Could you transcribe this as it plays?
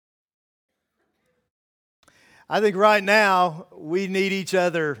I think right now we need each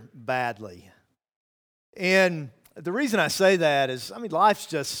other badly. And the reason I say that is, life's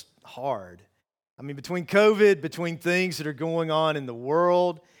just hard. Between COVID, between things that are going on in the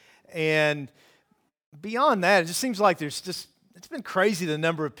world, and beyond that, it just seems like it's been crazy the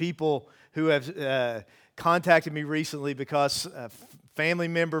number of people who have contacted me recently because a family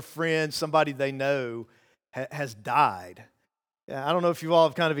member, friend, somebody they know has died. I don't know if you all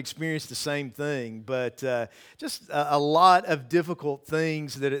have kind of experienced the same thing, but just a lot of difficult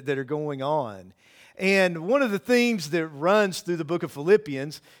things that are going on. And one of the themes that runs through the book of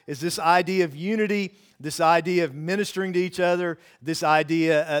Philippians is this idea of unity, this idea of ministering to each other, this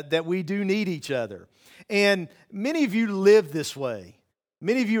idea that we do need each other. And many of you live this way.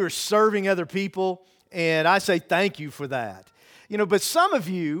 Many of you are serving other people, and I say thank you for that. But some of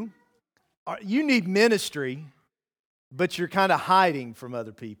you, you need ministry, but you're kind of hiding from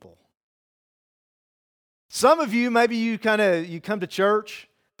other people. Some of you, maybe you come to church,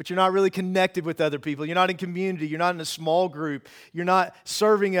 but you're not really connected with other people. You're not in community. You're not in a small group. You're not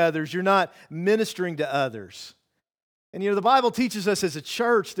serving others. You're not ministering to others. And the Bible teaches us as a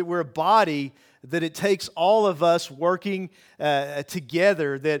church that we're a body, that it takes all of us working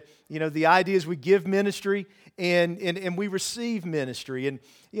together, that, the idea is we give ministry and we receive ministry. And,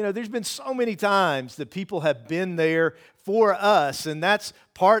 there's been so many times that people have been there for us, and that's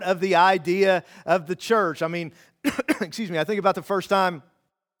part of the idea of the church. Excuse me, I think about the first time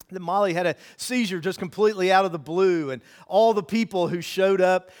that Molly had a seizure just completely out of the blue, and all the people who showed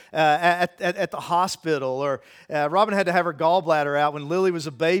up at the hospital, or Robin had to have her gallbladder out when Lily was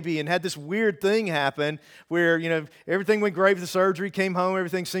a baby and had this weird thing happen where, everything went great with the surgery, came home,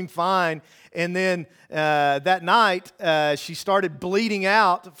 everything seemed fine, and then that night she started bleeding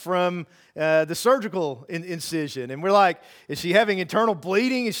out from the surgical incision. And we're like, is she having internal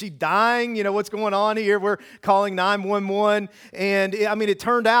bleeding? Is she dying? What's going on here? We're calling 911. And it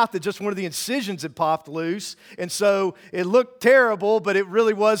turned out that just one of the incisions had popped loose. And so it looked terrible, but it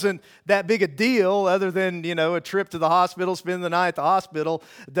really wasn't that big a deal other than, a trip to the hospital, spending the night at the hospital,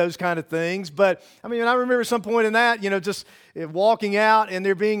 those kind of things. But I remember some point in that, just walking out and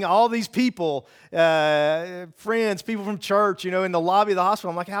there being all these people, friends, people from church, in the lobby of the hospital.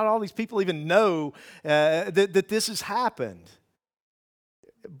 I'm like, how do all these people even know that this has happened?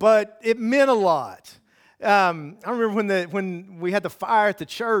 But it meant a lot. I remember when we had the fire at the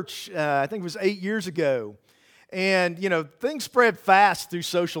church, I think it was 8 years ago, and, things spread fast through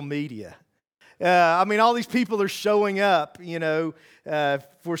social media. All these people are showing up,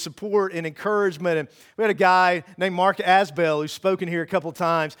 for support and encouragement. And we had a guy named Mark Asbell who's spoken here a couple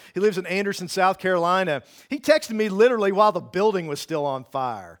times. He lives in Anderson, South Carolina. He texted me literally while the building was still on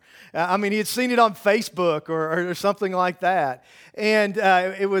fire. He had seen it on Facebook or something like that. And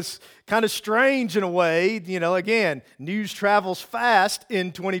it was kind of strange in a way. Again, news travels fast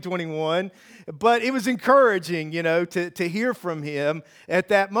in 2021. But it was encouraging, to hear from him at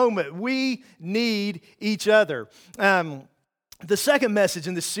that moment. We need each other. The second message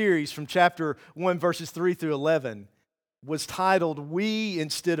in this series from chapter 1, verses 3 through 11 was titled, We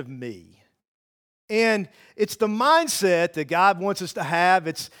Instead of Me. And it's the mindset that God wants us to have.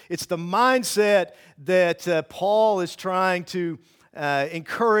 It's the mindset that Paul is trying to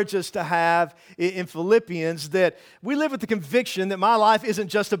encourage us to have in Philippians, that we live with the conviction that my life isn't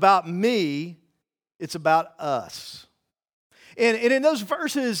just about me, it's about us. And in those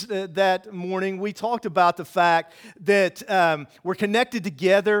verses that morning, we talked about the fact that we're connected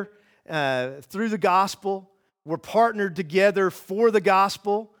together through the gospel. We're partnered together for the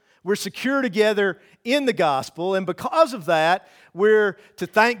gospel. We're secure together in the gospel. And because of that, we're to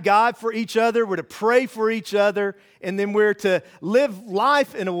thank God for each other. We're to pray for each other. And then we're to live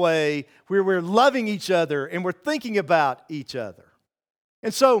life in a way where we're loving each other and we're thinking about each other.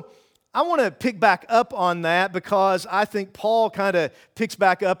 And so I want to pick back up on that because I think Paul kind of picks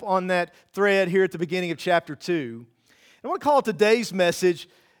back up on that thread here at the beginning of chapter 2. I want to call today's message,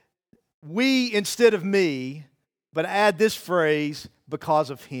 We Instead of Me, but add this phrase, because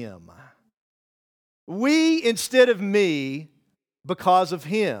of Him. We instead of me, because of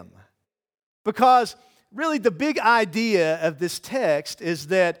Him. Because really the big idea of this text is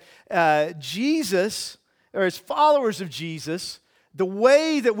that Jesus, or as followers of Jesus, the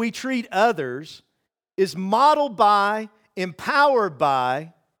way that we treat others is modeled by, empowered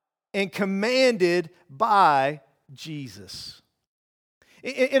by, and commanded by Jesus.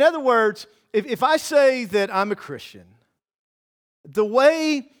 In other words, if I say that I'm a Christian, the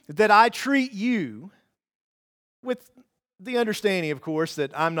way that I treat you, with the understanding, of course,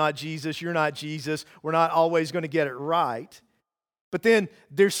 that I'm not Jesus, you're not Jesus, we're not always going to get it right, But then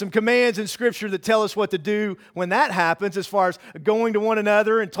there's some commands in Scripture that tell us what to do when that happens, as far as going to one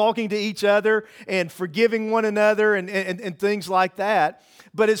another and talking to each other and forgiving one another and things like that.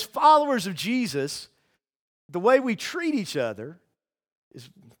 But as followers of Jesus, the way we treat each other is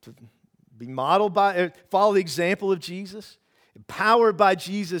to be modeled by, follow the example of Jesus, empowered by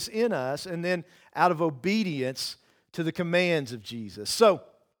Jesus in us, and then out of obedience to the commands of Jesus. So,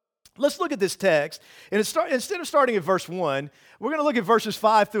 let's look at this text, and instead of starting at verse 1, we're going to look at verses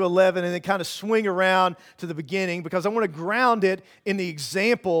 5 through 11 and then kind of swing around to the beginning, because I want to ground it in the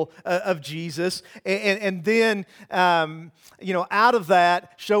example of Jesus, and then, out of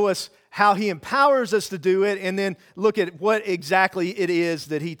that, show us how he empowers us to do it, and then look at what exactly it is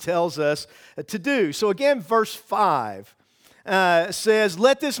that he tells us to do. So again, verse 5 says,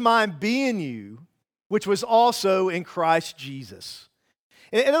 "Let this mind be in you, which was also in Christ Jesus."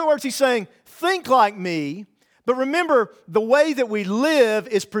 In other words, he's saying, think like me, but remember, the way that we live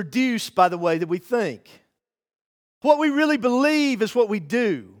is produced by the way that we think. What we really believe is what we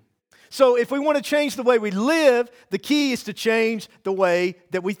do. So if we want to change the way we live, the key is to change the way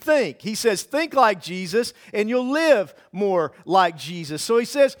that we think. He says, think like Jesus, and you'll live more like Jesus. So he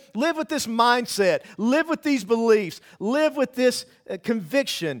says, live with this mindset, live with these beliefs, live with this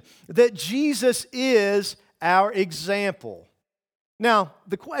conviction that Jesus is our example. Now,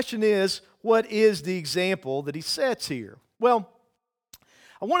 the question is, what is the example that he sets here? Well,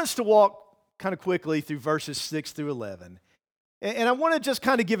 I want us to walk kind of quickly through verses 6 through 11. And I want to just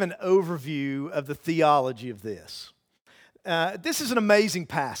kind of give an overview of the theology of this. This is an amazing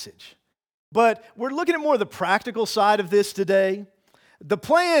passage, but we're looking at more of the practical side of this today. The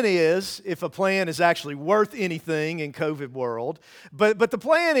plan is, if a plan is actually worth anything in COVID world, but the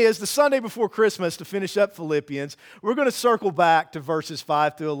plan is the Sunday before Christmas, to finish up Philippians, we're going to circle back to verses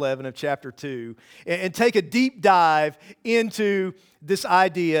 5 through 11 of chapter 2 and take a deep dive into this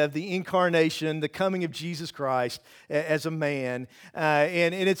idea of the incarnation, the coming of Jesus Christ as a man.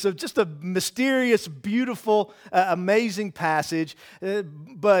 And it's just a mysterious, beautiful, amazing passage.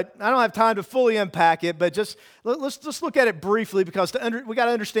 But I don't have time to fully unpack it, but let's just look at it briefly, because we got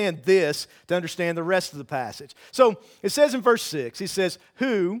to understand this to understand the rest of the passage. So it says in verse 6, he says,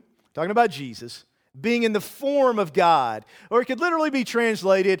 who, talking about Jesus, being in the form of God, or it could literally be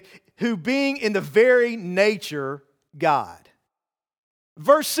translated, who being in the very nature God.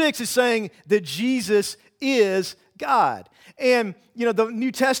 Verse 6 is saying that Jesus is God. And, the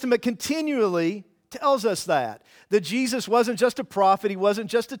New Testament continually tells us that Jesus wasn't just a prophet, he wasn't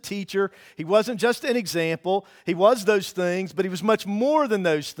just a teacher, he wasn't just an example. He was those things, but he was much more than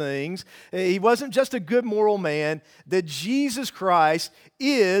those things. He wasn't just a good moral man, that Jesus Christ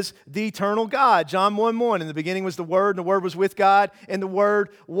is the eternal God. John 1:1, in the beginning was the Word, and the Word was with God, and the Word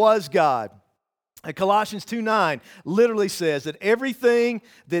was God. Colossians 2:9 literally says that everything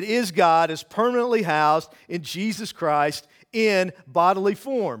that is God is permanently housed in Jesus Christ in bodily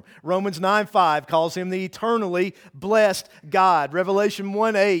form. Romans 9:5 calls him the eternally blessed God. Revelation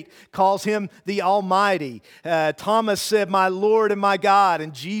 1:8 calls him the Almighty. Thomas said, "My Lord and my God,"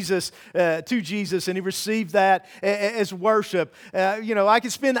 and Jesus to Jesus, and he received that as worship. I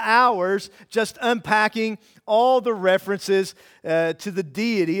could spend hours just unpacking all the references to the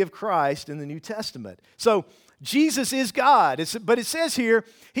deity of Christ in the New Testament. So Jesus is God, but it says here,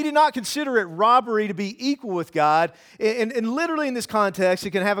 he did not consider it robbery to be equal with God. And literally in this context, it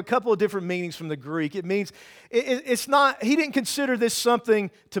can have a couple of different meanings from the Greek. It means it's not, he didn't consider this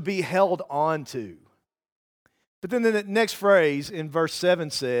something to be held on to. But then the next phrase in verse 7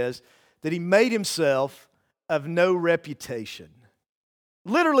 says that he made himself of no reputation.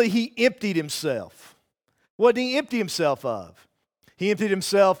 Literally, he emptied himself. What did he empty himself of? He emptied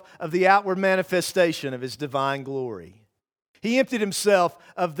himself of the outward manifestation of his divine glory. He emptied himself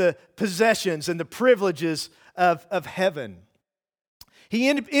of the possessions and the privileges of heaven. He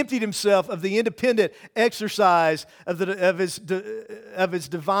emptied himself of the independent exercise of his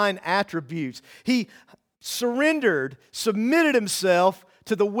divine attributes. He submitted himself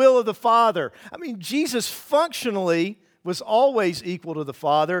to the will of the Father. I mean, Jesus functionally was always equal to the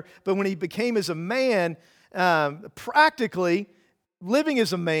Father, but when he became as a man, practically living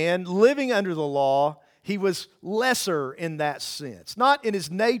as a man, living under the law, he was lesser in that sense. Not in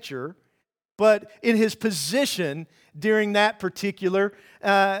his nature, but in his position during that particular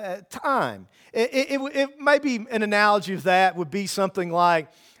time. It might be an analogy of that would be something like,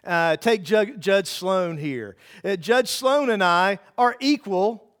 take Judge Sloan here. Judge Sloan and I are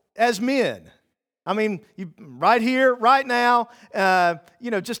equal as men. I mean, right here, right now,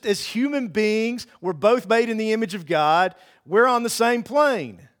 just as human beings, we're both made in the image of God. We're on the same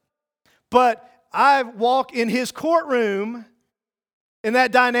plane. But I walk in his courtroom, And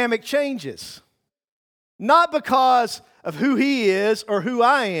that dynamic changes. Not because of who he is or who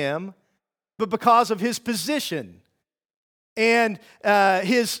I am, but because of his position and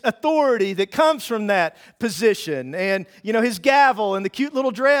his authority that comes from that position, and his gavel and the cute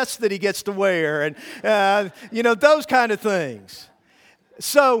little dress that he gets to wear, and those kind of things.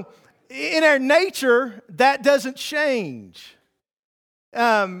 So in our nature, that doesn't change,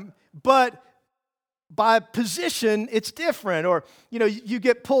 but by position, it's different. Or you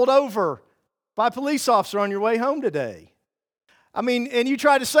get pulled over by a police officer on your way home today. And you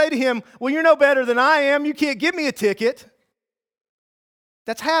try to say to him, well, you're no better than I am. You can't give me a ticket.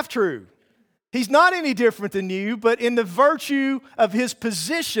 That's half true. He's not any different than you, but in the virtue of his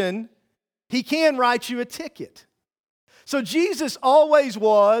position, he can write you a ticket. So Jesus always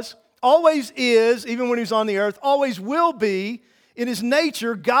was, always is, even when he was on the earth, always will be, in his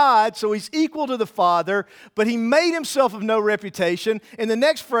nature, God, so he's equal to the Father, but he made himself of no reputation. And the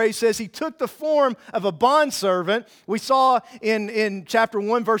next phrase says he took the form of a bondservant. We saw in chapter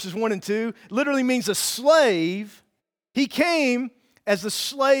 1, verses 1 and 2, literally means a slave. He came as the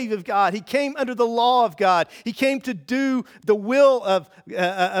slave of God. He came under the law of God. He came to do the will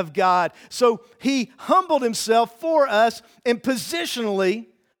of God. So he humbled himself for us and positionally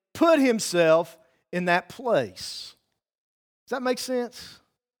put himself in that place. Does that make sense?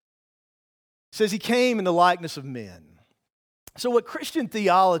 It says he came in the likeness of men. So what Christian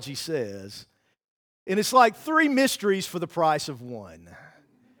theology says, and it's like 3 mysteries for the price of 1.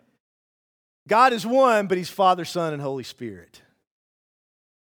 God is one, but he's Father, Son, and Holy Spirit.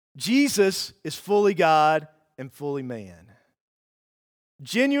 Jesus is fully God and fully man.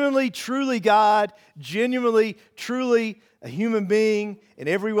 Genuinely, truly God, genuinely, truly a human being in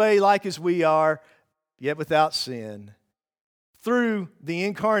every way like as we are, yet without sin, through the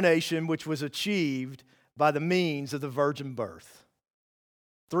incarnation which was achieved by the means of the virgin birth.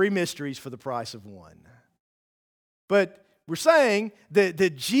 3 mysteries for the price of 1. But we're saying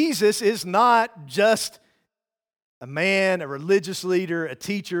that Jesus is not just a man, a religious leader, a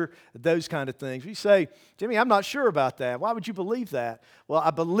teacher, those kind of things. You say, Jimmy, I'm not sure about that. Why would you believe that? Well, I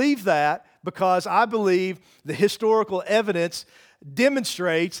believe that because I believe the historical evidence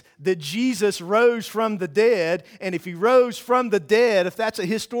demonstrates that Jesus rose from the dead, and if he rose from the dead, if that's a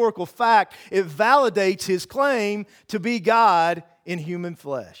historical fact, it validates his claim to be God in human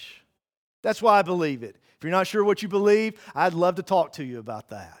flesh. That's why I believe it. If you're not sure what you believe, I'd love to talk to you about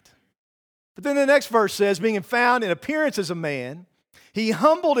that. But then the next verse says, being found in appearance as a man, he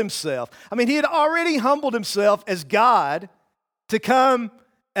humbled himself. He had already humbled himself as God to come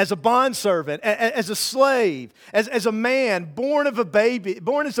as a bondservant, as a slave, as a man born as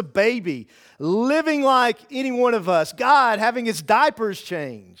a baby, living like any one of us, God having his diapers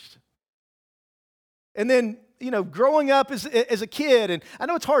changed. And then, growing up as a kid, and I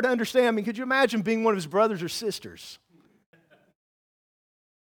know it's hard to understand. Could you imagine being one of his brothers or sisters?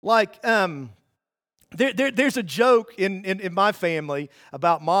 Like, there's a joke in my family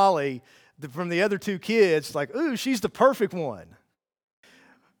about Molly from the other 2 kids, like, ooh, she's the perfect one.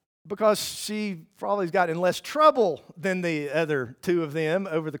 Because she probably has gotten in less trouble than the other 2 of them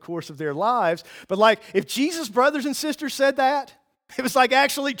over the course of their lives. But like, if Jesus' brothers and sisters said that, it was like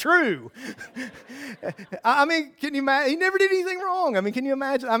actually true. Can you imagine? He never did anything wrong. Can you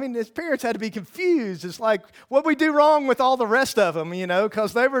imagine? His parents had to be confused. It's like, what we do wrong with all the rest of them,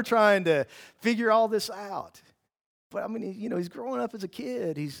 because they were trying to figure all this out. But he's growing up as a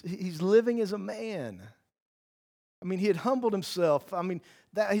kid. He's living as a man. He had humbled himself.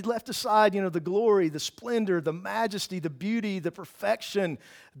 That he left aside, the glory, the splendor, the majesty, the beauty, the perfection,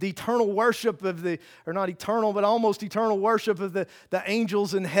 the eternal worship of or not eternal, but almost eternal worship of the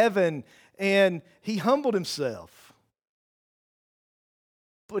angels in heaven. And he humbled himself.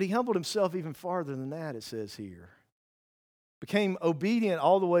 But he humbled himself even farther than that, it says here. Became obedient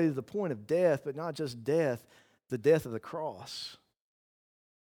all the way to the point of death, but not just death, the death of the cross.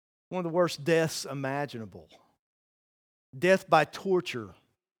 One of the worst deaths imaginable. Death by torture.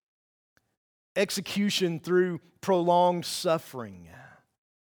 Execution through prolonged suffering.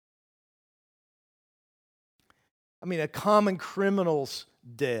 A common criminal's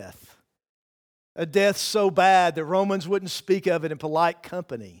death. A death so bad that Romans wouldn't speak of it in polite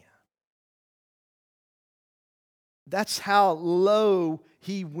company. That's how low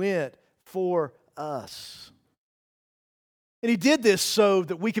he went for us. And he did this so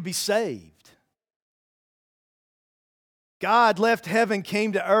that we could be saved. God left heaven,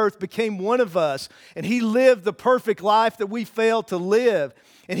 came to earth, became one of us, and He lived the perfect life that we failed to live.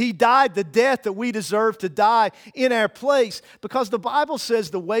 And He died the death that we deserve to die in our place, because the Bible says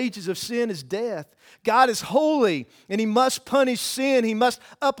the wages of sin is death. God is holy, and He must punish sin. He must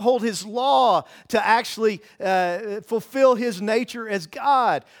uphold His law to actually fulfill His nature as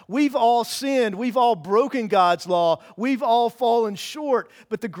God. We've all sinned. We've all broken God's law. We've all fallen short.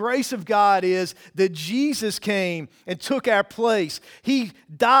 But the grace of God is that Jesus came and took our place. He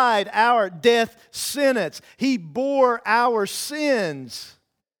died our death sentence. He bore our sins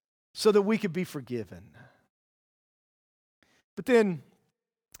so that we could be forgiven. But then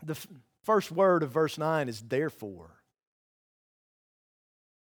the first word of verse 9 is therefore.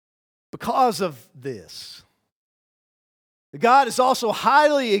 Because of this, God has also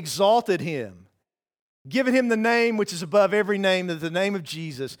highly exalted Him, given Him the name which is above every name, that the name of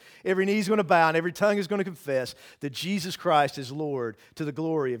Jesus, every knee is going to bow and every tongue is going to confess that Jesus Christ is Lord, to the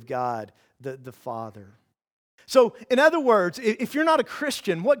glory of God the Father. So, in other words, if you're not a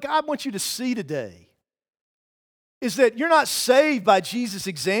Christian, what God wants you to see today is that you're not saved by Jesus'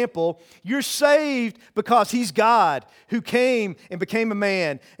 example. You're saved because He's God who came and became a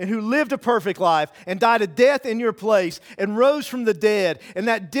man and who lived a perfect life and died a death in your place and rose from the dead. And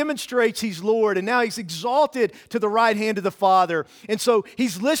that demonstrates He's Lord. And now He's exalted to the right hand of the Father. And so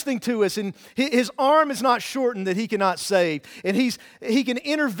He's listening to us, and His arm is not shortened that He cannot save. And He can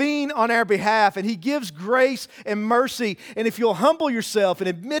intervene on our behalf, and He gives grace and mercy. And if you'll humble yourself and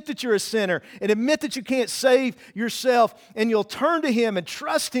admit that you're a sinner and admit that you can't save yourself, and you'll turn to Him and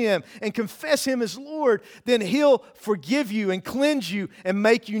trust Him and confess Him as Lord, then He'll forgive you and cleanse you and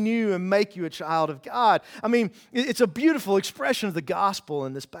make you new and make you a child of God. I mean, it's a beautiful expression of the gospel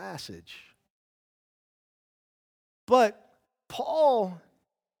in this passage. But Paul,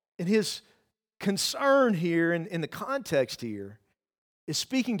 in his concern here, in the context here, is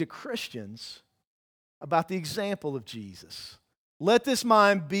speaking to Christians about the example of Jesus. Let this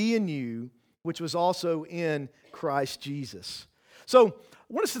mind be in you, which was also in Christ Jesus. So I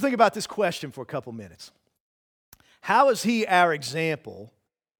want us to think about this question for a couple minutes. How is He our example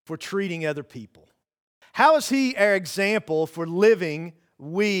for treating other people? How is He our example for living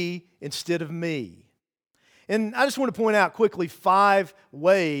we instead of me? And I just want to point out quickly 5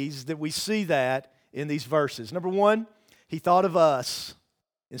 ways that we see that in these verses. Number 1, He thought of us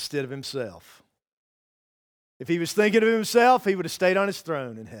instead of Himself. If He was thinking of Himself, He would have stayed on His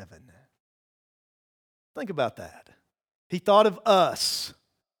throne in heaven. Think about that. He thought of us.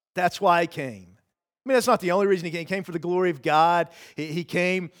 That's why He came. I mean, that's not the only reason He came. He came for the glory of God. He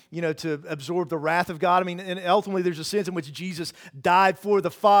came, to absorb the wrath of God. I mean, and ultimately there's a sense in which Jesus died for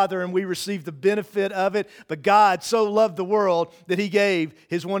the Father and we receive the benefit of it. But God so loved the world that He gave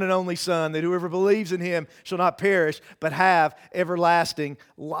His one and only Son, that whoever believes in Him shall not perish but have everlasting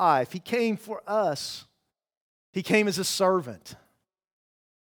life. He came for us. He came as a servant.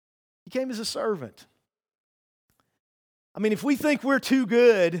 He came as a servant. I mean, if we think we're too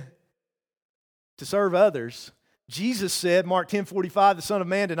good to serve others, Jesus said, Mark 10:45, the Son of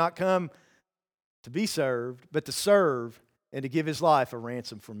Man did not come to be served, but to serve and to give His life a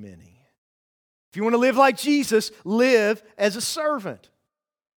ransom for many. If you want to live like Jesus, live as a servant.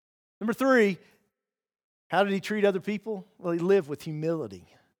 Number 3, how did He treat other people? Well, He lived with humility.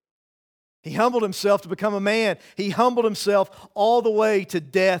 He humbled Himself to become a man. He humbled Himself all the way to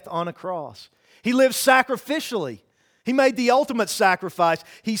death on a cross. He lived sacrificially. He made the ultimate sacrifice.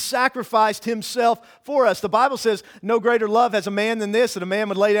 He sacrificed Himself for us. The Bible says, no greater love has a man than this, that a man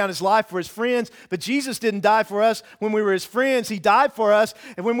would lay down his life for his friends. But Jesus didn't die for us when we were His friends. He died for us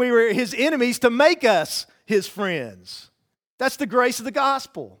and when we were His enemies to make us His friends. That's the grace of the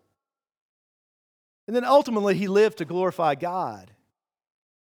gospel. And then ultimately, He lived to glorify God.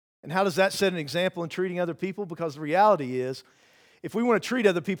 And how does that set an example in treating other people? Because the reality is, if we want to treat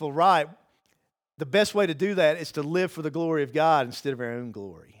other people right, the best way to do that is to live for the glory of God instead of our own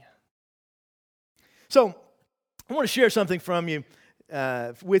glory. So, I want to share something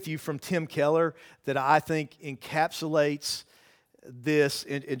with you from Tim Keller that I think encapsulates this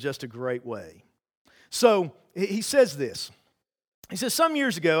in just a great way. So, he says this. He says, some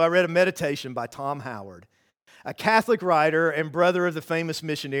years ago, I read a meditation by Tom Howard, a Catholic writer and brother of the famous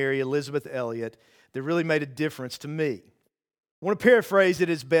missionary Elisabeth Elliot, that really made a difference to me. I want to paraphrase it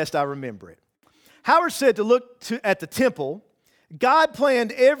as best I remember it. Howard said to look at the temple, God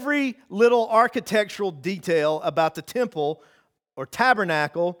planned every little architectural detail about the temple or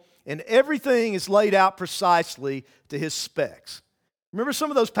tabernacle, and everything is laid out precisely to His specs. Remember some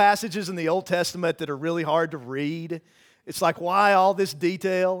of those passages in the Old Testament that are really hard to read? It's like, why all this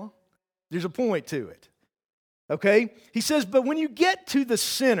detail? There's a point to it. Okay? He says, but when you get to the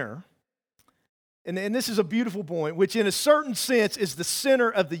center, and this is a beautiful point, which in a certain sense is the center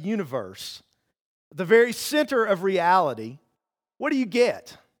of the universe, the very center of reality, what do you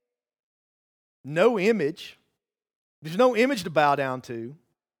get? No image. There's no image to bow down to,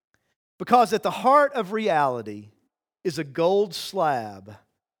 because at the heart of reality is a gold slab,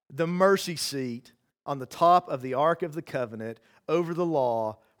 the mercy seat on the top of the Ark of the Covenant over the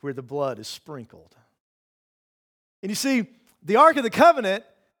law where the blood is sprinkled. And you see, the Ark of the Covenant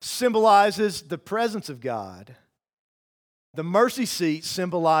symbolizes the presence of God. The mercy seat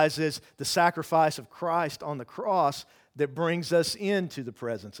symbolizes the sacrifice of Christ on the cross that brings us into the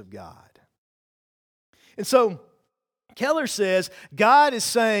presence of God. And so, Keller says, God is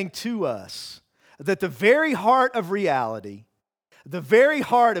saying to us that the very heart of reality, the very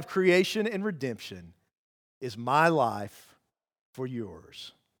heart of creation and redemption is my life for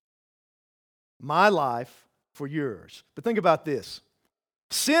yours. My life for yours. But think about this.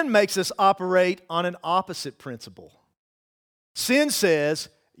 Sin makes us operate on an opposite principle. Sin says,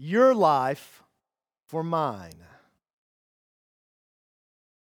 your life for mine.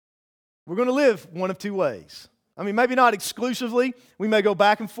 We're going to live one of two ways. I mean, maybe not exclusively. We may go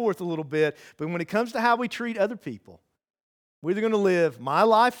back and forth a little bit. But when it comes to how we treat other people, we're either going to live my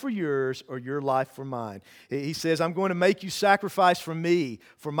life for yours or your life for mine. He says, I'm going to make you sacrifice for me,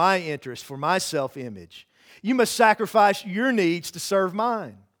 for my interest, for my self-image. You must sacrifice your needs to serve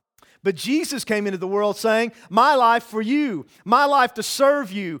mine. But Jesus came into the world saying, my life for you, my life to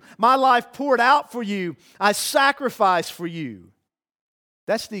serve you, my life poured out for you, I sacrifice for you.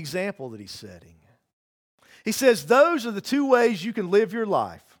 That's the example that he's setting. He says those are the two ways you can live your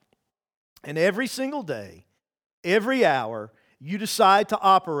life. And every single day, every hour, you decide to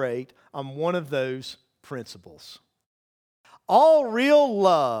operate on one of those principles. All real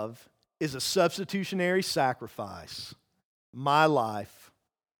love is a substitutionary sacrifice. My life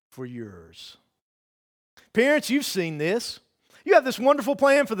for yours. Parents, you've seen this. You have this wonderful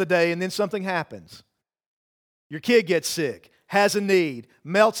plan for the day and then something happens. Your kid gets sick, has a need,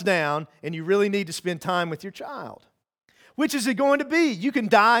 melts down, and you really need to spend time with your child. Which is it going to be? You can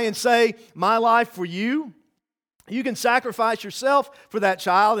die and say, my life for you. You can sacrifice yourself for that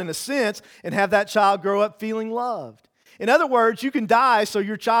child in a sense and have that child grow up feeling loved. In other words, you can die so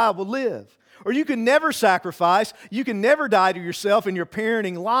your child will live. Or you can never sacrifice. You can never die to yourself in your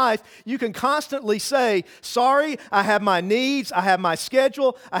parenting life. You can constantly say, sorry, I have my needs, I have my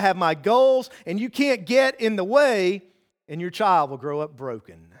schedule, I have my goals, and you can't get in the way, and your child will grow up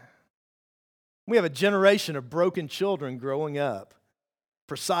broken. We have a generation of broken children growing up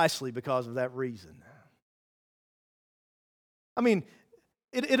precisely because of that reason. I mean,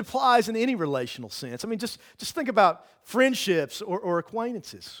 it applies in any relational sense. I mean, just think about friendships or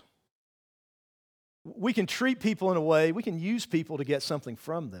acquaintances. We can treat people in a way, we can use people to get something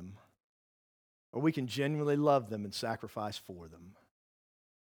from them, or we can genuinely love them and sacrifice for them.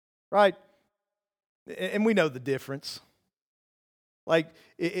 Right? And we know the difference. Like,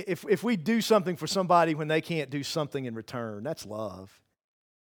 if we do something for somebody when they can't do something in return, that's love.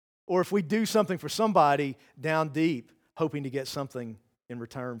 Or if we do something for somebody down deep, hoping to get something in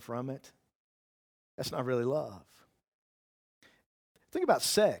return from it, that's not really love. Think about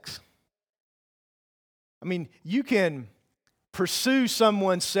sex. I mean, you can pursue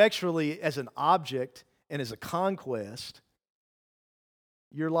someone sexually as an object and as a conquest.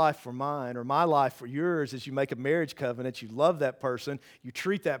 Your life for mine, or my life for yours, as you make a marriage covenant, you love that person, you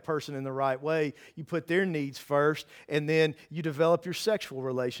treat that person in the right way, you put their needs first, and then you develop your sexual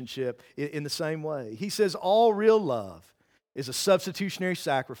relationship in the same way. He says all real love is a substitutionary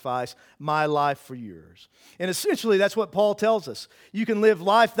sacrifice, my life for yours. And essentially, that's what Paul tells us. You can live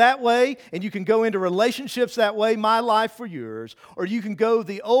life that way, and you can go into relationships that way, my life for yours, or you can go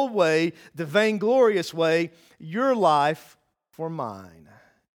the old way, the vainglorious way, your life for mine.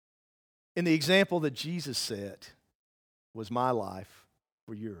 And the example that Jesus set was my life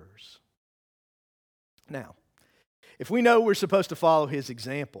for yours. Now, if we know we're supposed to follow his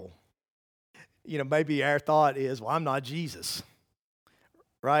example, maybe our thought is, well, I'm not Jesus,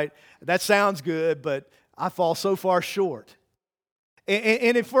 right? That sounds good, but I fall so far short.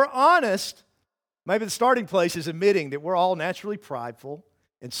 And if we're honest, maybe the starting place is admitting that we're all naturally prideful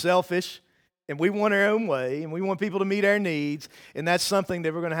and selfish, and we want our own way, and we want people to meet our needs, and that's something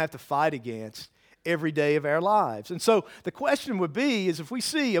that we're going to have to fight against every day of our lives. And so the question would be, is if we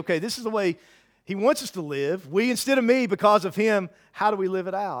see, okay, this is the way he wants us to live, we instead of me, because of him, how do we live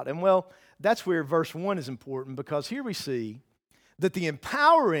it out? And well, that's where verse 1 is important, because here we see that the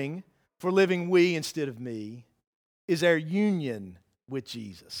empowering for living we instead of me is our union with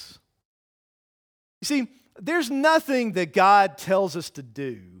Jesus. You see, there's nothing that God tells us to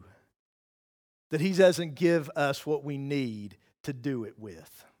do that He doesn't give us what we need to do it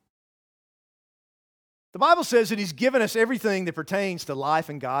with. The Bible says that He's given us everything that pertains to life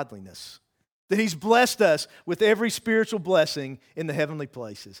and godliness, that He's blessed us with every spiritual blessing in the heavenly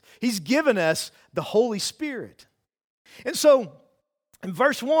places. He's given us the Holy Spirit. And so, in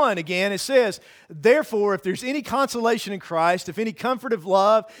verse 1 again, it says, therefore, if there's any consolation in Christ, if any comfort of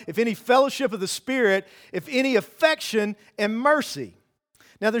love, if any fellowship of the Spirit, if any affection and mercy.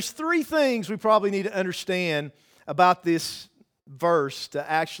 Now, there's three things we probably need to understand about this verse to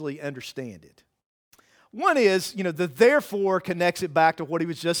actually understand it. One is, the therefore connects it back to what he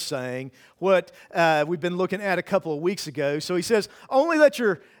was just saying, what we've been looking at a couple of weeks ago. So he says, only let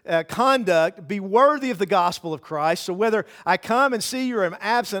your conduct be worthy of the gospel of Christ. So whether I come and see you or am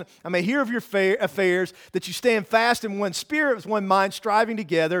absent, I may hear of your affairs, that you stand fast in one spirit, with one mind, striving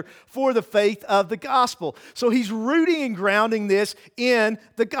together for the faith of the gospel. So he's rooting and grounding this in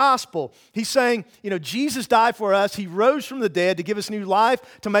the gospel. He's saying, Jesus died for us. He rose from the dead to give us new life,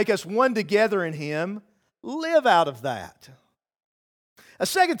 to make us one together in Him. Live out of that. A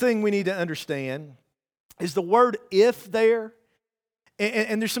second thing we need to understand is the word if there.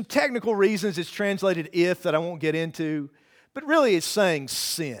 And there's some technical reasons it's translated if that I won't get into, but really it's saying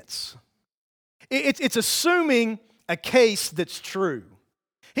since. It's assuming a case that's true.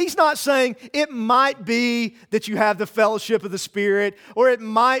 He's not saying it might be that you have the fellowship of the Spirit, or it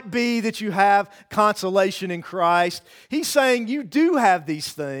might be that you have consolation in Christ. He's saying you do have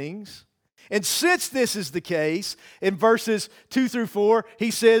these things. And since this is the case, in verses 2 through 4,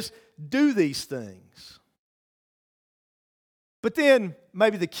 he says, do these things. But then,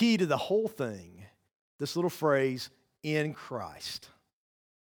 maybe the key to the whole thing, this little phrase, in Christ.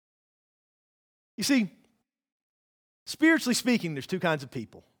 You see, spiritually speaking, there's two kinds of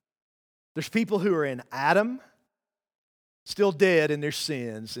people. There's people who are in Adam, still dead in their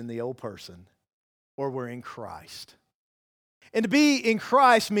sins in the old person, or we're in Christ. And to be in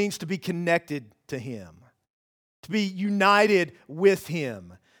Christ means to be connected to Him, to be united with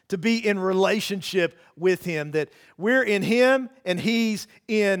Him, to be in relationship with Him, that we're in Him and He's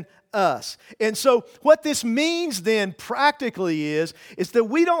in us. And so what this means then practically is that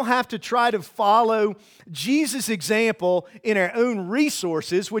we don't have to try to follow Jesus' example in our own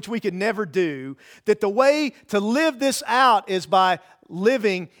resources, which we could never do, that the way to live this out is by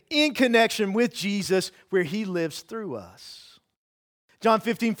living in connection with Jesus where He lives through us. John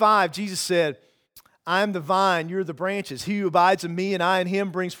 15:5, Jesus said, I am the vine, you're the branches. He who abides in me and I in him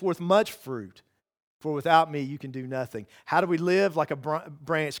brings forth much fruit. For without me, you can do nothing. How do we live? Like a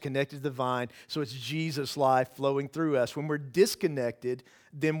branch connected to the vine. So it's Jesus' life flowing through us. When we're disconnected,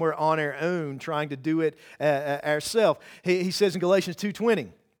 then we're on our own trying to do it ourselves. He says in Galatians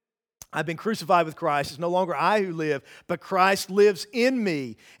 2:20, I've been crucified with Christ. It's no longer I who live, but Christ lives in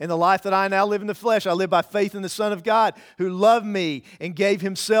me. In the life that I now live in the flesh, I live by faith in the Son of God who loved me and gave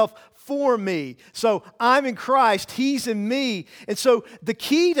Himself for me. So I'm in Christ, He's in me. And so the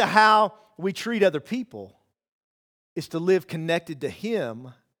key to how we treat other people is to live connected to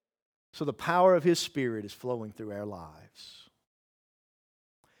Him so the power of His Spirit is flowing through our lives.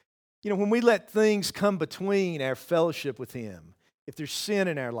 When we let things come between our fellowship with Him, if there's sin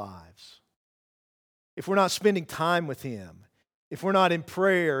in our lives, if we're not spending time with Him, if we're not in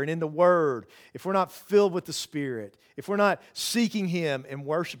prayer and in the Word, if we're not filled with the Spirit, if we're not seeking Him and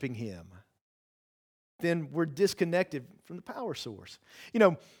worshiping Him, then we're disconnected from the power source.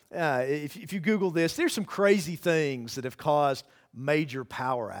 If you Google this, there's some crazy things that have caused major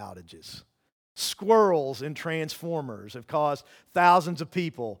power outages. Squirrels in transformers have caused thousands of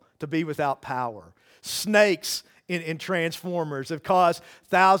people to be without power. Snakes in transformers have caused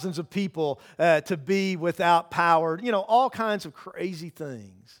thousands of people to be without power. All kinds of crazy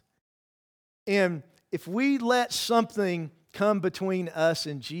things. And if we let something come between us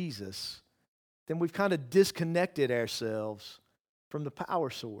and Jesus, then we've kind of disconnected ourselves from the power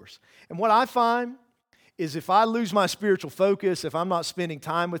source. And what I find is if I lose my spiritual focus, if I'm not spending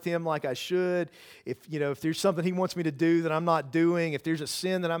time with Him like I should, if there's something He wants me to do that I'm not doing, if there's a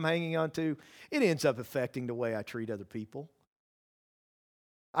sin that I'm hanging on to, it ends up affecting the way I treat other people.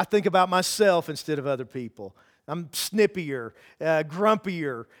 I think about myself instead of other people. I'm snippier,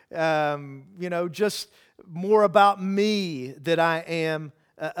 grumpier, just more about me than I am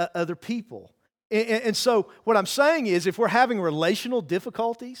other people. And so what I'm saying is if we're having relational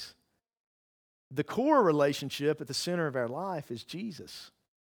difficulties, the core relationship at the center of our life is Jesus.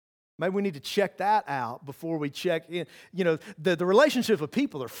 Maybe we need to check that out before we check in. The relationship with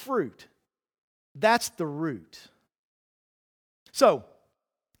people are fruit. That's the root. So,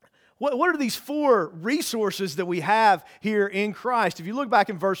 What are these four resources that we have here in Christ? If you look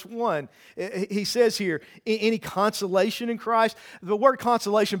back in verse 1, he says here, any consolation in Christ. The word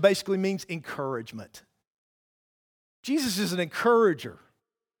consolation basically means encouragement. Jesus is an encourager.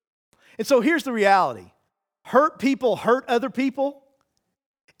 And so here's the reality. Hurt people hurt other people.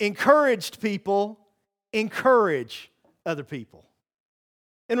 Encouraged people encourage other people.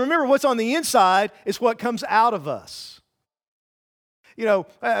 And remember, what's on the inside is what comes out of us. You know,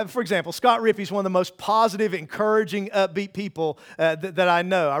 for example, Scott Rippey is one of the most positive, encouraging, upbeat people that I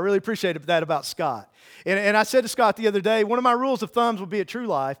know. I really appreciate that about Scott. And I said to Scott the other day, one of my rules of thumbs will be at True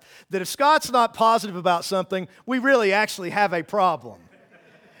Life, that if Scott's not positive about something, we really actually have a problem.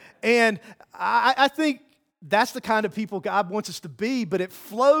 And I think that's the kind of people God wants us to be, but it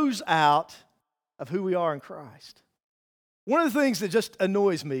flows out of who we are in Christ. One of the things that just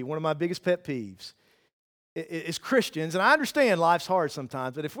annoys me, one of my biggest pet peeves, is Christians, and I understand life's hard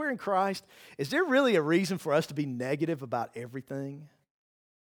sometimes, but if we're in Christ, is there really a reason for us to be negative about everything?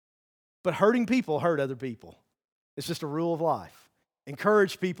 But hurting people hurt other people. It's just a rule of life.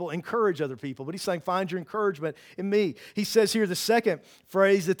 Encourage people, encourage other people. But he's saying, find your encouragement in me. He says here the second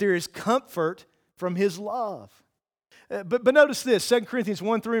phrase, that there is comfort from his love. But notice this, 2 Corinthians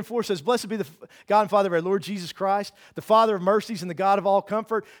 1, 3, and 4 says, Blessed be the God and Father of our Lord Jesus Christ, the Father of mercies and the God of all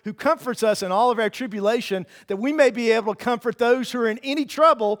comfort, who comforts us in all of our tribulation, that we may be able to comfort those who are in any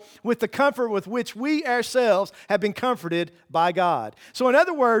trouble with the comfort with which we ourselves have been comforted by God. So in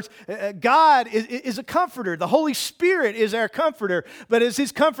other words, God is a comforter. The Holy Spirit is our comforter. But as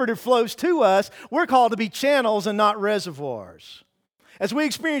his comforter flows to us, we're called to be channels and not reservoirs. As we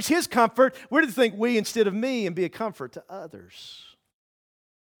experience his comfort, we're to think we instead of me and be a comfort to others.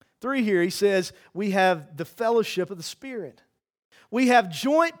 3 here, he says, we have the fellowship of the Spirit. We have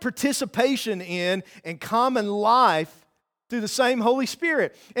joint participation in and common life through the same Holy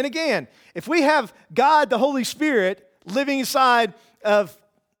Spirit. And again, if we have God, the Holy Spirit, living inside of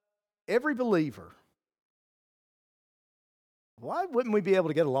every believer, why wouldn't we be able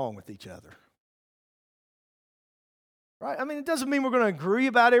to get along with each other? Right? I mean, it doesn't mean we're going to agree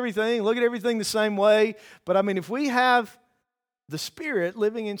about everything, look at everything the same way. But I mean, if we have the Spirit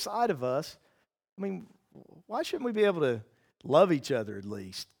living inside of us, I mean, why shouldn't we be able to love each other at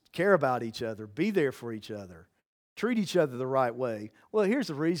least, care about each other, be there for each other, treat each other the right way? Well, here's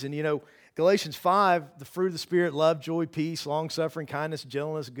the reason. You know, Galatians 5, the fruit of the Spirit, love, joy, peace, long-suffering, kindness,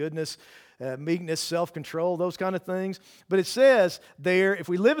 gentleness, goodness, meekness, self-control, those kind of things. But it says there, if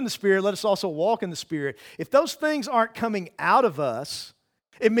we live in the Spirit, let us also walk in the Spirit. If those things aren't coming out of us,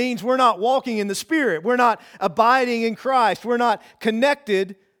 it means we're not walking in the Spirit. We're not abiding in Christ. We're not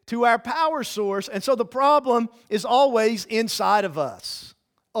connected to our power source. And so the problem is always inside of us,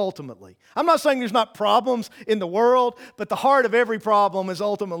 ultimately. I'm not saying there's not problems in the world, but the heart of every problem is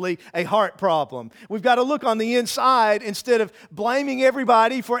ultimately a heart problem. We've got to look on the inside instead of blaming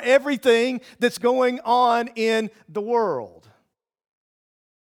everybody for everything that's going on in the world.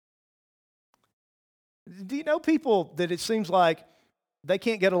 Do you know people that it seems like they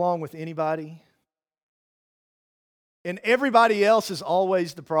can't get along with anybody? And everybody else is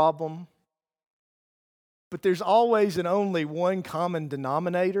always the problem? But there's always and only one common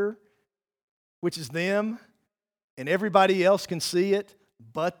denominator, which is them, and everybody else can see it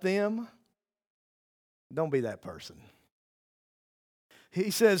but them. Don't be that person.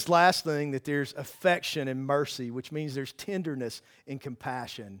 He says, last thing, that there's affection and mercy, which means there's tenderness and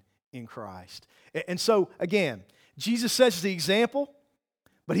compassion in Christ. And so, again, Jesus sets the example,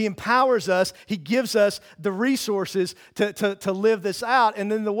 but he empowers us. He gives us the resources to live this out.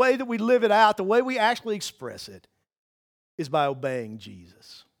 And then the way that we live it out, the way we actually express it, is by obeying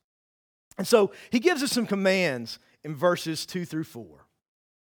Jesus. And so he gives us some commands in verses 2 through 4.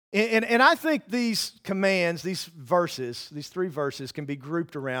 And I think these commands, these verses, these 3 verses can be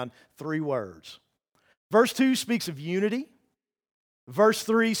grouped around 3 words. Verse 2 speaks of unity. Verse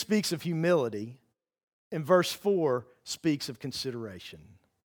 3 speaks of humility. And verse 4 speaks of consideration.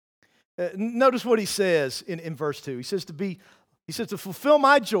 Notice what he says in verse 2. He says to fulfill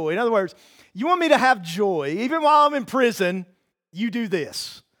my joy. In other words, you want me to have joy. Even while I'm in prison, you do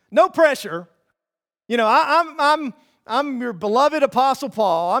this. No pressure. You know, I'm your beloved Apostle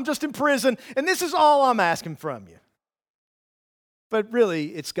Paul. I'm just in prison, and this is all I'm asking from you. But really,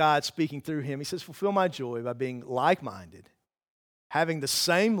 it's God speaking through him. He says, fulfill my joy by being like-minded, having the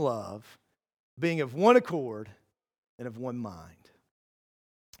same love, being of one accord, and of one mind.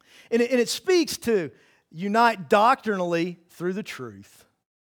 And it speaks to unite doctrinally through the truth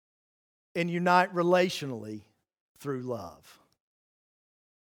and unite relationally through love.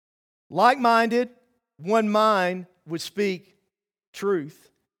 Like-minded, one mind would speak truth.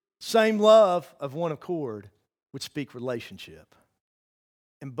 Same love of one accord would speak relationship.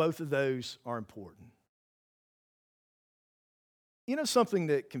 And both of those are important. You know something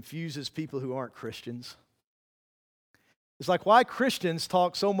that confuses people who aren't Christians? It's like why Christians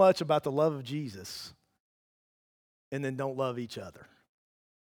talk so much about the love of Jesus and then don't love each other.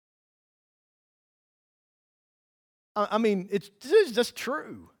 I mean, it's just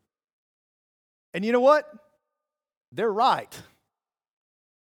true. And you know what? They're right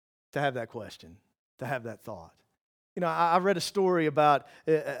to have that question, to have that thought. You know, I read a story about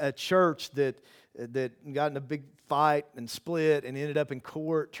a church that got in a big fight and split and ended up in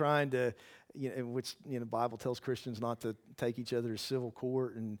court trying to, which the Bible tells Christians not to take each other to civil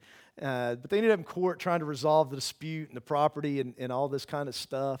court, but they ended up in court trying to resolve the dispute and the property and all this kind of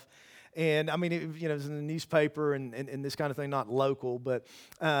stuff. And I mean, it was in the newspaper and this kind of thing, not local, but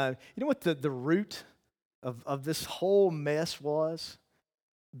you know what the root of this whole mess was?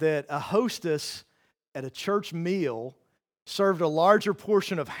 That a hostess at a church meal served a larger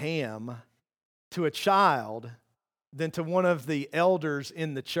portion of ham to a child than to one of the elders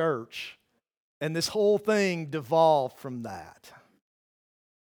in the church. And this whole thing devolved from that.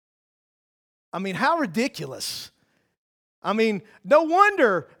 I mean, how ridiculous. I mean, no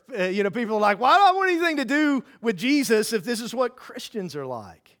wonder, people are like, why do I want anything to do with Jesus if this is what Christians are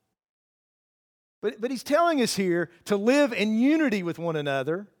like? But he's telling us here to live in unity with one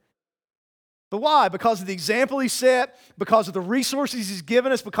another. But why? Because of the example he set, because of the resources he's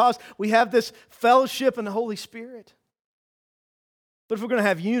given us, because we have this fellowship in the Holy Spirit. But if we're going to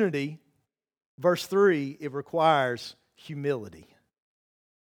have unity, verse 3, it requires humility.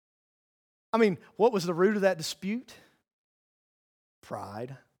 I mean, what was the root of that dispute?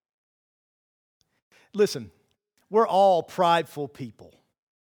 Pride. Listen, we're all prideful people.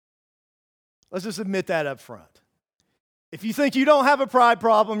 Let's just admit that up front. If you think you don't have a pride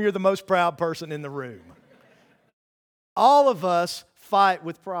problem, you're the most proud person in the room. All of us fight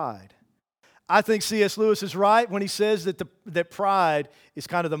with pride. I think C.S. Lewis is right when he says that pride is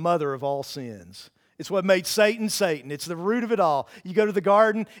kind of the mother of all sins. It's what made Satan Satan. It's the root of it all. You go to the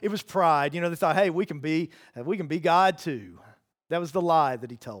garden, it was pride. They thought, hey, we can be God too. That was the lie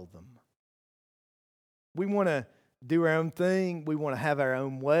that he told them. We want to do our own thing. We want to have our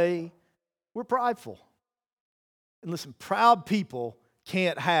own way. We're prideful. And listen, proud people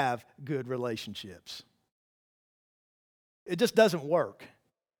can't have good relationships. It just doesn't work.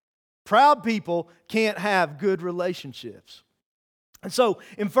 Proud people can't have good relationships. And so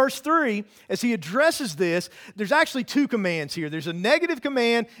in verse 3, as he addresses this, there's actually two commands here. There's a negative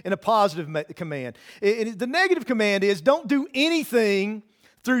command and a positive command. The negative command is don't do anything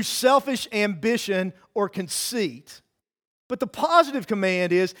through selfish ambition or conceit. But the positive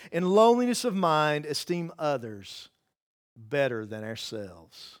command is, in lowliness of mind, esteem others better than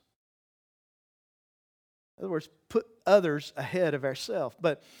ourselves. In other words, put others ahead of ourselves.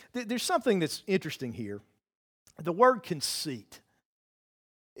 But there's something that's interesting here. The word conceit.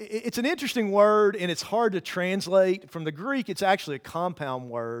 It's an interesting word, and it's hard to translate. From the Greek, it's actually a compound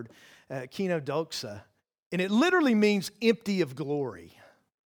word, kenodoxa. And it literally means empty of glory.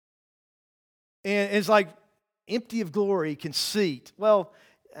 And it's like, empty of glory, conceit. Well,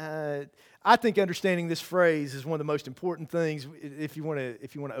 I think understanding this phrase is one of the most important things if you want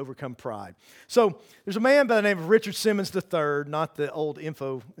to overcome pride. So there's a man by the name of Richard Simmons III, not the old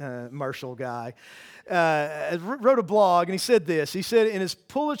infomercial guy, wrote a blog, and he said this. He said in his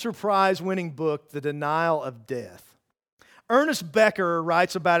Pulitzer Prize-winning book, The Denial of Death, Ernest Becker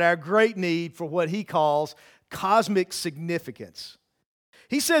writes about our great need for what he calls cosmic significance.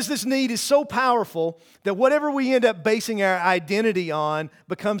 He says this need is so powerful that whatever we end up basing our identity on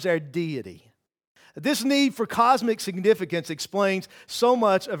becomes our deity. This need for cosmic significance explains so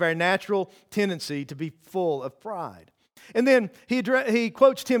much of our natural tendency to be full of pride. And then he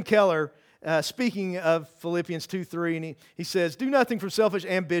quotes Tim Keller speaking of Philippians 2:3, and he says, "Do nothing from selfish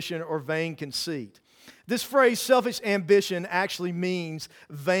ambition or vain conceit." This phrase, selfish ambition, actually means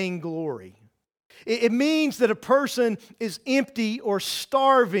vainglory. It means that a person is empty or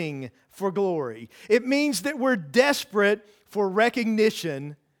starving for glory. It means that we're desperate for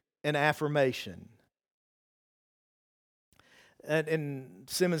recognition and affirmation. And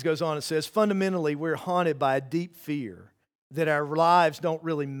Simmons goes on and says, fundamentally, we're haunted by a deep fear that our lives don't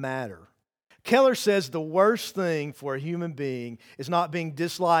really matter. Keller says the worst thing for a human being is not being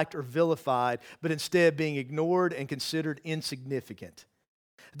disliked or vilified, but instead being ignored and considered insignificant.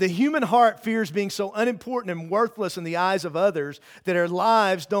 The human heart fears being so unimportant and worthless in the eyes of others that our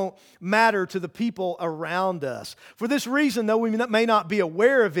lives don't matter to the people around us. For this reason, though we may not be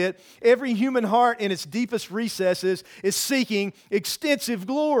aware of it, every human heart in its deepest recesses is seeking extensive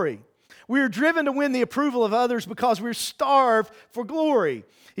glory. We are driven to win the approval of others because we're starved for glory.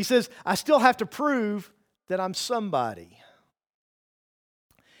 He says, I still have to prove that I'm somebody.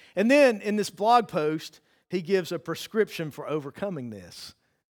 And then in this blog post, he gives a prescription for overcoming this.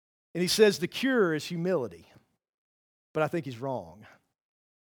 And he says the cure is humility. But I think he's wrong.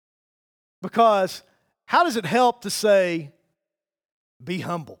 Because how does it help to say, be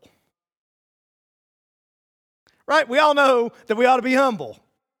humble? Right? We all know that we ought to be humble.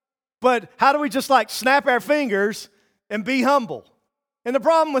 But how do we just snap our fingers and be humble? And the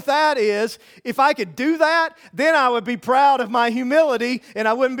problem with that is, if I could do that, then I would be proud of my humility and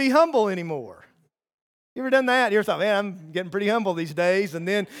I wouldn't be humble anymore. You ever done that? You ever thought, man, I'm getting pretty humble these days, and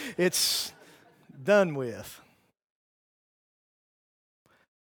then it's done with.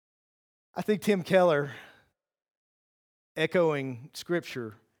 I think Tim Keller, echoing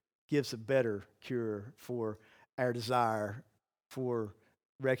Scripture, gives a better cure for our desire for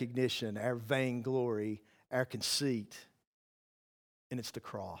recognition, our vainglory, our conceit, and it's the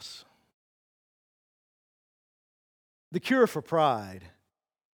cross. The cure for pride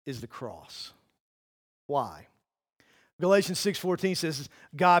is the cross. Why? Galatians 6:14 says,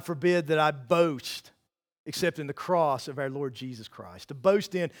 God forbid that I boast except in the cross of our Lord Jesus Christ. To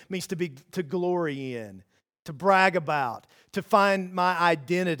boast in means to glory in, to brag about, to find my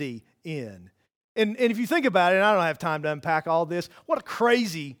identity in. And if you think about it, and I don't have time to unpack all this, what a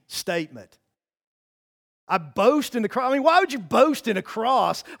crazy statement. I boast in the cross. I mean, why would you boast in a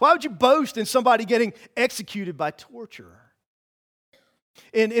cross? Why would you boast in somebody getting executed by torture?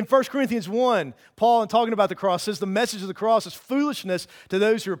 In 1 Corinthians 1, Paul, in talking about the cross, says the message of the cross is foolishness to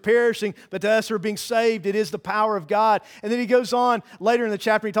those who are perishing, but to us who are being saved, it is the power of God. And then he goes on later in the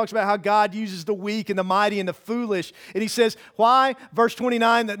chapter, he talks about how God uses the weak and the mighty and the foolish. And he says, why? Verse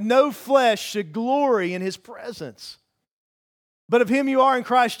 29, that no flesh should glory in his presence. But of him you are in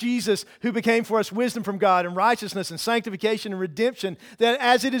Christ Jesus, who became for us wisdom from God and righteousness and sanctification and redemption, that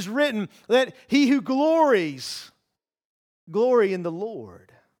as it is written, that he who glories, glory in the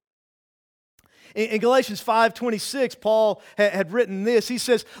Lord. In Galatians 5:26, Paul had written this. He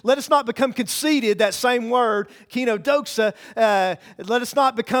says, let us not become conceited, that same word, kenodoxa, let us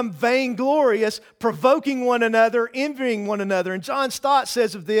not become vainglorious, provoking one another, envying one another. And John Stott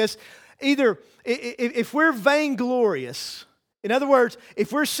says of this, either if we're vainglorious, in other words,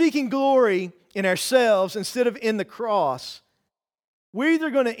 if we're seeking glory in ourselves instead of in the cross, we're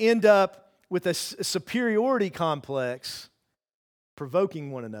either going to end up with a superiority complex, provoking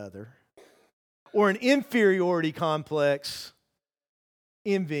one another, or an inferiority complex,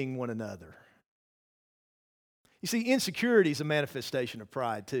 envying one another. You see, insecurity is a manifestation of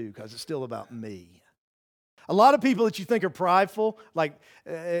pride too, because it's still about me. A lot of people that you think are prideful,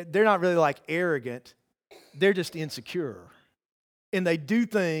 they're not really arrogant, they're just insecure. And they do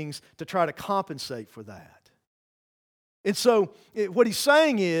things to try to compensate for that. And so what he's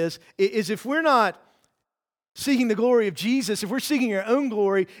saying is if we're not seeking the glory of Jesus, if we're seeking our own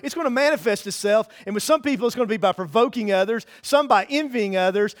glory, it's going to manifest itself. And with some people, it's going to be by provoking others, some by envying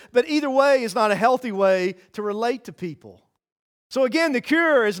others. But either way is not a healthy way to relate to people. So again, the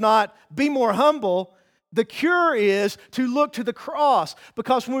cure is not be more humble. The cure is to look to the cross.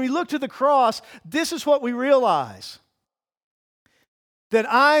 Because when we look to the cross, this is what we realize. That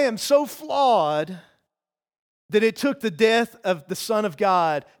I am so flawed that it took the death of the Son of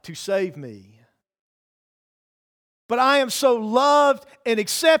God to save me. But I am so loved and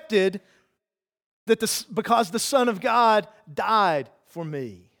accepted that because the Son of God died for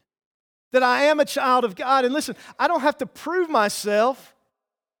me. That I am a child of God. And listen, I don't have to prove myself.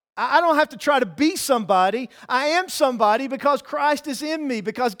 I don't have to try to be somebody. I am somebody because Christ is in me,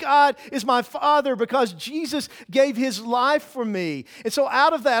 because God is my Father, because Jesus gave His life for me. And so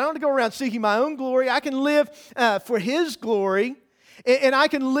out of that, I don't have to go around seeking my own glory. I can live for His glory, and I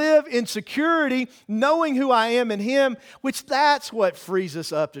can live in security, knowing who I am in Him, which that's what frees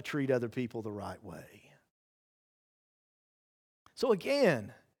us up to treat other people the right way. So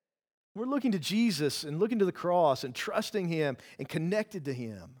again, we're looking to Jesus and looking to the cross and trusting Him and connected to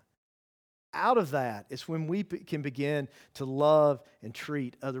Him. Out of that is when we can begin to love and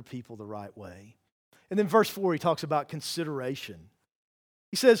treat other people the right way. And then verse 4, he talks about consideration.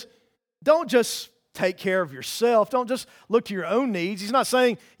 He says, don't just take care of yourself. Don't just look to your own needs. He's not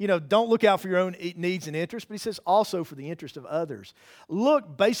saying, don't look out for your own needs and interests, but he says also for the interest of others.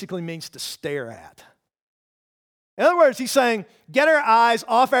 Look basically means to stare at. In other words, he's saying, get our eyes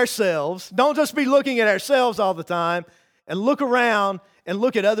off ourselves. Don't just be looking at ourselves all the time, and look around and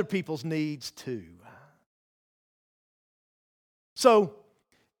look at other people's needs too. So,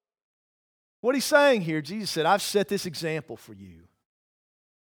 what he's saying here, Jesus said, I've set this example for you.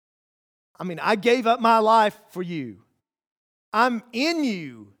 I mean, I gave up my life for you. I'm in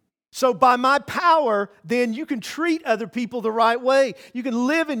you. So by my power, then you can treat other people the right way. You can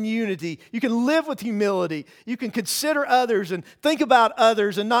live in unity. You can live with humility. You can consider others and think about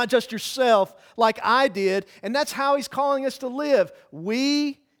others and not just yourself like I did. And that's how he's calling us to live.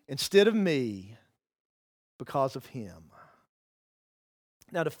 We instead of me because of him.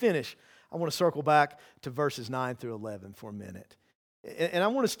 Now to finish, I want to circle back to verses 9 through 11 for a minute. And I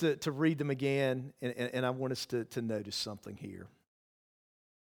want us to read them again, and I want us to notice something here.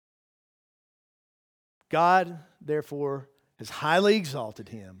 God, therefore, has highly exalted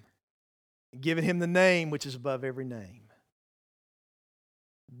him and given him the name which is above every name.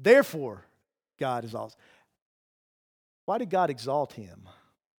 Therefore, God is also. Why did God exalt him?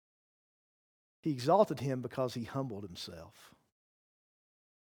 He exalted him because he humbled himself.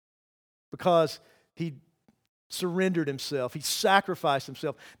 Because he surrendered himself. He sacrificed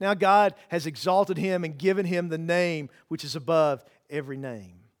himself. Now God has exalted him and given him the name which is above every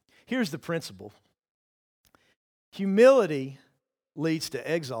name. Here's the principle. Humility leads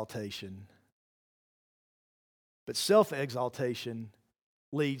to exaltation, but self-exaltation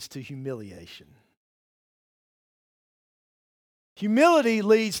leads to humiliation. Humility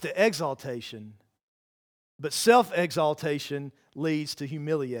leads to exaltation, but self-exaltation leads to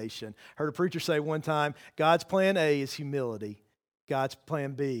humiliation. I heard a preacher say one time, God's plan A is humility. God's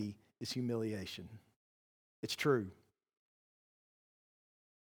plan B is humiliation. It's true.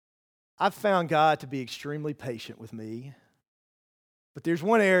 I've found God to be extremely patient with me, but there's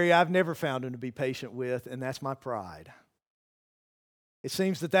one area I've never found him to be patient with, and that's my pride. It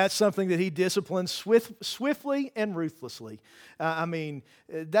seems that that's something that he disciplines swiftly and ruthlessly.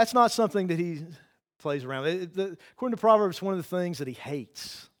 That's not something that he plays around. According to Proverbs, one of the things that he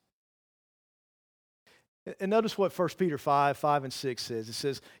hates. And notice what 1 Peter 5 and 6 says. It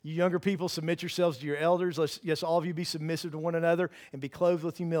says, you younger people, submit yourselves to your elders. Yes, all of you be submissive to one another and be clothed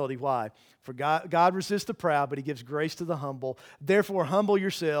with humility. Why? For God resists the proud, but he gives grace to the humble. Therefore, humble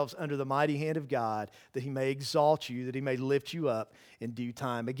yourselves under the mighty hand of God, that he may exalt you, that he may lift you up in due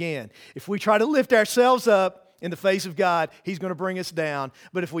time. Again, if we try to lift ourselves up in the face of God, he's going to bring us down.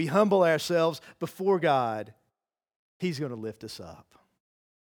 But if we humble ourselves before God, he's going to lift us up.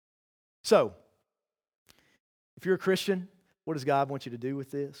 So, if you're a Christian, what does God want you to do with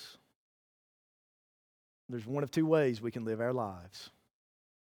this? There's one of two ways we can live our lives.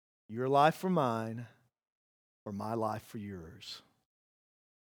 Your life for mine, or my life for yours.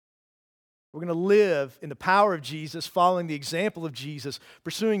 We're going to live in the power of Jesus, following the example of Jesus,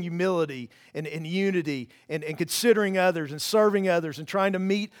 pursuing humility and unity and considering others and serving others and trying to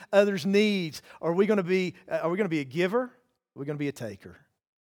meet others' needs. Are we going to be a giver? Are we going to be a taker?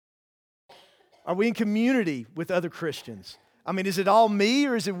 Are we in community with other Christians? I mean, is it all me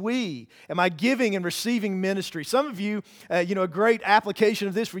or is it we? Am I giving and receiving ministry? Some of you, a great application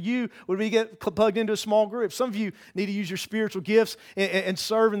of this for you would be get plugged into a small group. Some of you need to use your spiritual gifts and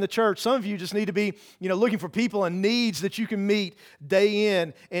serve in the church. Some of you just need to be, looking for people and needs that you can meet day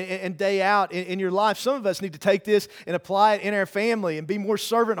in and day out in your life. Some of us need to take this and apply it in our family and be more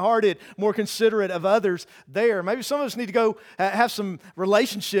servant-hearted, more considerate of others there. Maybe some of us need to go have some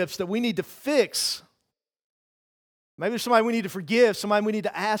relationships that we need to fix. Maybe there's somebody we need to forgive, somebody we need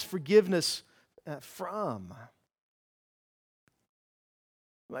to ask forgiveness from.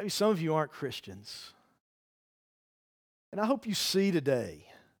 Maybe some of you aren't Christians. And I hope you see today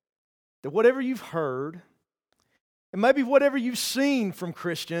that whatever you've heard, and maybe whatever you've seen from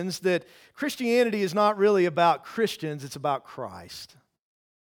Christians, that Christianity is not really about Christians, it's about Christ.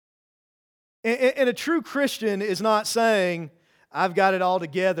 And a true Christian is not saying, I've got it all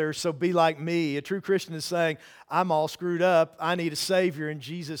together, so be like me. A true Christian is saying, I'm all screwed up. I need a Savior, and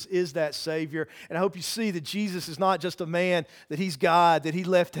Jesus is that Savior. And I hope you see that Jesus is not just a man, that He's God, that He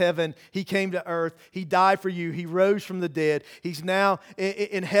left heaven, He came to earth, He died for you, He rose from the dead. He's now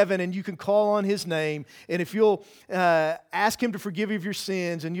in heaven, and you can call on His name. And if you'll ask Him to forgive you of your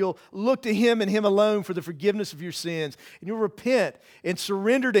sins, and you'll look to Him and Him alone for the forgiveness of your sins, and you'll repent and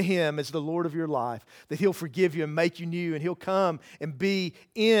surrender to Him as the Lord of your life, that He'll forgive you and make you new, and He'll come and be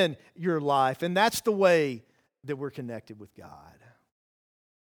in your life. And that's the way that we're connected with God.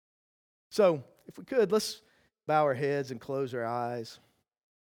 So, if we could, let's bow our heads and close our eyes.